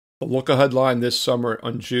The look-ahead line this summer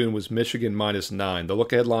on June was Michigan -9. The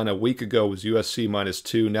look-ahead line a week ago was USC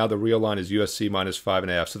 -2. Now the real line is USC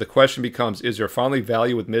 -5.5. So the question becomes, is there finally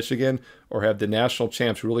value with Michigan, or have the national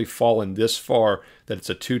champs really fallen this far that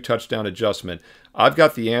it's a 2-touchdown adjustment? I've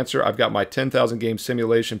got the answer. I've got my 10,000 game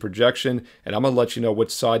simulation projection, and I'm going to let you know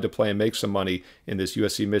which side to play and make some money in this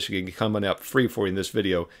USC-Michigan coming up free for you in this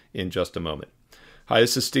video in just a moment. Hi,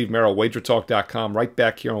 this is Steve Merrill, WagerTalk.com, right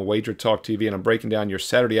back here on Wager Talk TV, and I'm breaking down your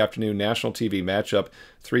Saturday afternoon national TV matchup,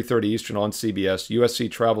 3:30 Eastern on CBS. USC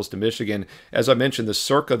travels to Michigan. As I mentioned, the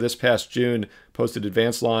Circa this past June posted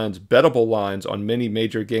advanced lines, bettable lines on many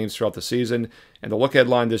major games throughout the season, and the look-ahead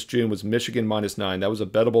line this June was Michigan -9. That was a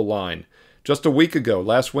bettable line. Just a week ago,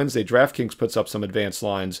 last Wednesday, DraftKings puts up some advanced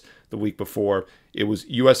lines the week before. It was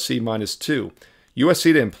USC -2.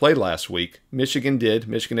 USC didn't play last week. Michigan did.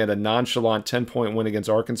 Michigan had a nonchalant 10-point win against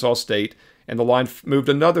Arkansas State, and the line moved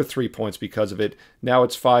another 3 points because of it. Now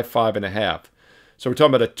it's 5.5. So we're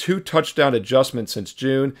talking about a 2-touchdown adjustment since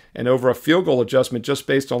June and over a field goal adjustment just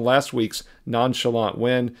based on last week's nonchalant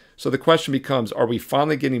win. So the question becomes, are we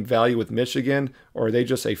finally getting value with Michigan, or are they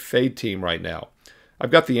just a fade team right now?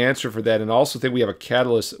 I've got the answer for that, and I also think we have a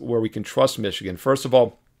catalyst where we can trust Michigan. First of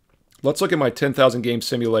all, let's look at my 10,000 game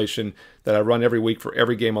simulation that I run every week for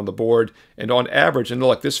every game on the board. And on average, and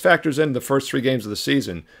look, this factors in the first 3 games of the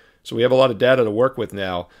season, so we have a lot of data to work with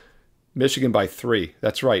now. Michigan by 3.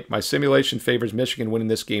 That's right. My simulation favors Michigan winning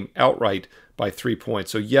this game outright by 3 points.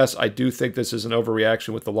 So yes, I do think this is an overreaction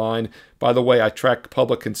with the line. By the way, I track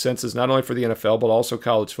public consensus not only for the NFL, but also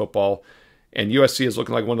college football. And USC is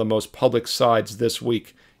looking like one of the most public sides this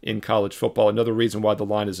week in college football. Another reason why the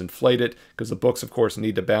line is inflated, because the books, of course,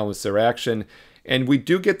 need to balance their action. And we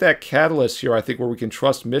do get that catalyst here, I think, where we can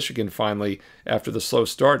trust Michigan finally after the slow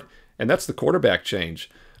start, and that's the quarterback change.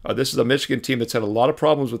 This is a Michigan team that's had a lot of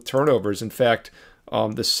problems with turnovers. In fact,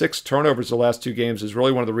 the 6 turnovers the last 2 games is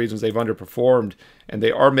really one of the reasons they've underperformed, and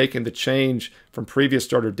they are making the change from previous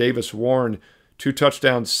starter Davis Warren, 2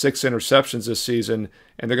 touchdowns, 6 interceptions this season,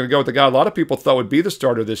 and they're going to go with the guy a lot of people thought would be the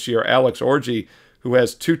starter this year, Alex Orji, who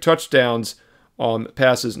has 2 touchdowns on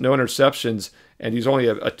passes, no interceptions, and he's only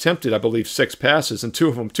attempted, I believe, 6 passes, and 2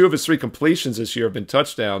 of his 3 completions this year have been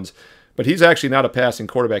touchdowns. But he's actually not a passing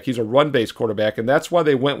quarterback. He's a run-based quarterback, and that's why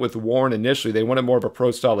they went with Warren initially. They wanted more of a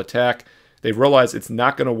pro-style attack. They realized it's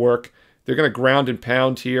not going to work. They're going to ground and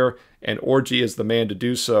pound here, and Orji is the man to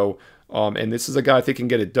do so. And this is a guy I think can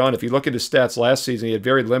get it done. If you look at his stats last season, he had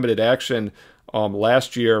very limited action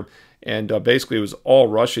last year, and basically it was all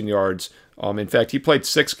rushing yards. In fact, he played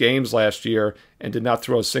 6 games last year and did not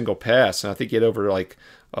throw a single pass. And I think he had over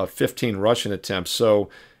 15 rushing attempts. So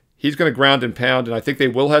he's going to ground and pound, and I think they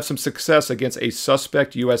will have some success against a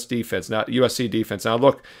suspect USC defense. Now,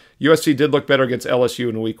 look, USC did look better against LSU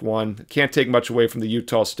in week 1. Can't take much away from the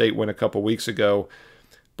Utah State win a couple weeks ago.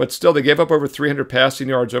 But still, they gave up over 300 passing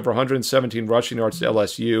yards, over 117 rushing yards to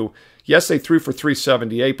LSU. Yes, they threw for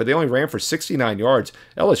 378, but they only ran for 69 yards.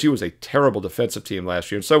 LSU was a terrible defensive team last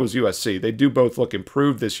year, and so was USC. They do both look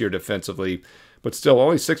improved this year defensively, but still,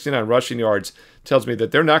 only 69 rushing yards tells me that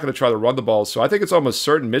they're not going to try to run the ball. So I think it's almost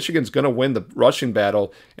certain Michigan's going to win the rushing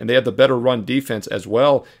battle, and they have the better run defense as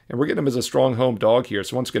well. And we're getting them as a strong home dog here.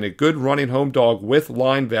 So once again, a good running home dog with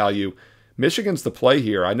line value. Michigan's the play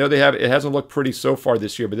here. I know it hasn't looked pretty so far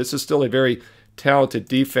this year, but this is still a very talented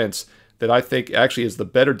defense that I think actually is the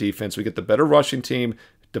better defense. We get the better rushing team,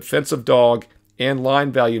 defensive dog, and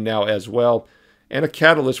line value now as well, and a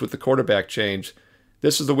catalyst with the quarterback change.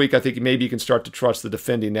 This is the week I think maybe you can start to trust the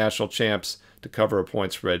defending national champs to cover a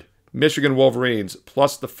point spread. Michigan Wolverines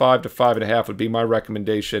plus the 5 to 5.5 would be my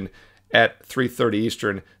recommendation at 3:30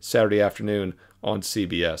 Eastern Saturday afternoon on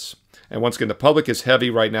CBS. And once again, the public is heavy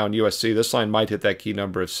right now in USC. This line might hit that key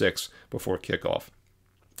number of 6 before kickoff.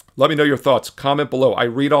 Let me know your thoughts. Comment below. I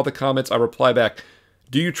read all the comments. I reply back.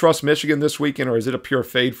 Do you trust Michigan this weekend, or is it a pure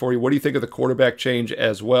fade for you? What do you think of the quarterback change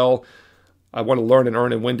as well? I want to learn and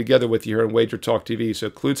earn and win together with you here on Wager Talk TV. So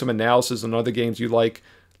include some analysis on other games you like.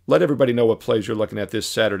 Let everybody know what plays you're looking at this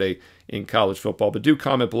Saturday in college football. But do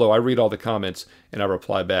comment below. I read all the comments and I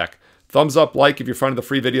reply back. Thumbs up, like if you're finding the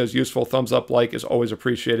free videos useful. Thumbs up, like is always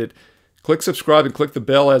appreciated. Click subscribe and click the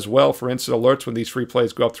bell as well for instant alerts when these free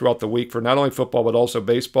plays go up throughout the week for not only football but also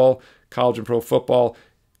baseball, college and pro football.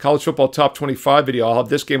 College football top 25 video. I'll have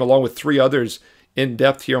this game along with 3 others in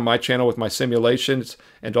depth here on my channel with my simulations,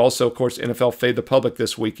 and also, of course, NFL Fade the Public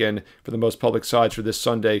this weekend for the most public sides for this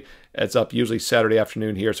Sunday. It's up usually Saturday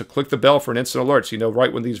afternoon here. So click the bell for an instant alert so you know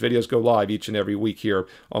right when these videos go live each and every week here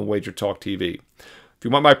on Wager Talk TV. If you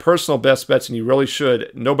want my personal best bets, and you really should,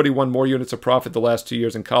 nobody won more units of profit the last 2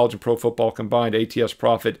 years in college and pro football combined, ATS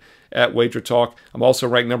profit at Wager Talk. I'm also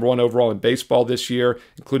ranked number 1 overall in baseball this year,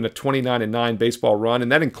 including a 29-9 baseball run,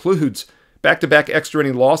 and that includes back-to-back extra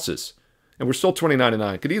inning losses. And we're still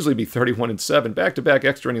 29-9. Could easily be 31-7. Back-to-back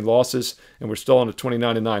extra inning losses, and we're still on a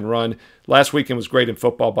 29-9 run. Last weekend was great in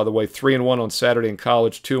football, by the way. 3-1 on Saturday in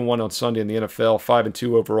college, 2-1 on Sunday in the NFL,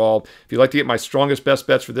 5-2 overall. If you'd like to get my strongest best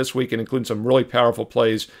bets for this weekend, including some really powerful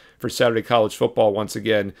plays for Saturday college football once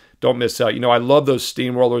again, don't miss out. You know, I love those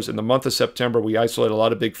steamrollers. In the month of September, we isolate a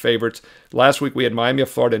lot of big favorites. Last week, we had Miami of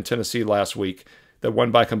Florida and Tennessee last week that won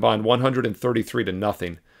by combined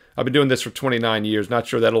 133-0. I've been doing this for 29 years. Not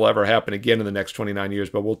sure that'll ever happen again in the next 29 years,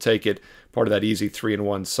 but we'll take it. Part of that easy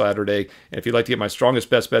 3-1 Saturday. And if you'd like to get my strongest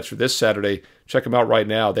best bets for this Saturday, check them out right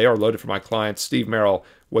now. They are loaded for my clients. Steve Merrill,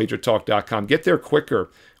 wagertalk.com. Get there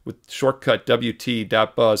quicker with shortcut wt.buzz/SM.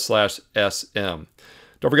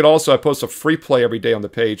 Don't forget also, I post a free play every day on the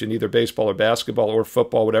page in either baseball or basketball or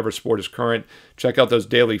football, whatever sport is current. Check out those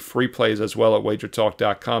daily free plays as well at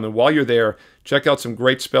wagertalk.com. And while you're there, check out some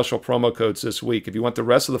great special promo codes this week. If you want the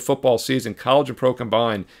rest of the football season, college and pro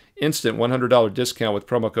combined, instant $100 discount with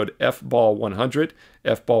promo code FBALL100,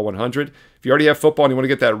 FBALL100. If you already have football and you want to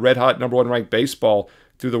get that red-hot number 1 ranked baseball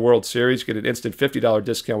through the World Series, you get an instant $50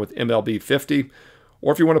 discount with MLB50.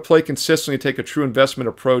 Or if you want to play consistently, take a true investment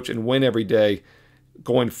approach and win every day,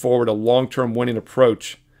 going forward, a long-term winning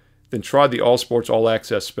approach, then try the All Sports All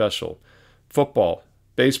Access special. Football,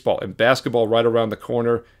 baseball, and basketball right around the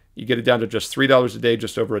corner. You get it down to just $3 a day,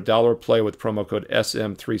 just over $1 a play with promo code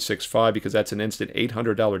SM365, because that's an instant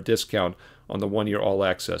 $800 discount on the 1-year All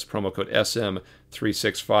Access. Promo code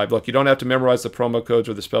SM365. Look, you don't have to memorize the promo codes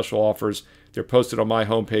or the special offers. They're posted on my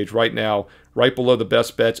homepage right now, right below the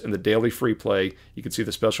best bets and the daily free play. You can see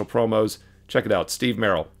the special promos. Check it out. Steve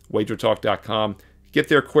Merrill, wagertalk.com. Get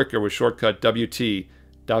there quicker with shortcut wt.buzz/SM.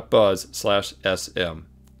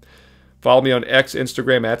 Follow me on X,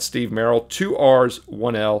 Instagram at Steve Merrill, 2 R's,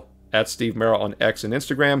 1 L, at Steve Merrill on X and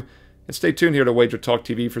Instagram. And stay tuned here to Wager Talk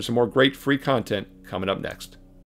TV for some more great free content coming up next.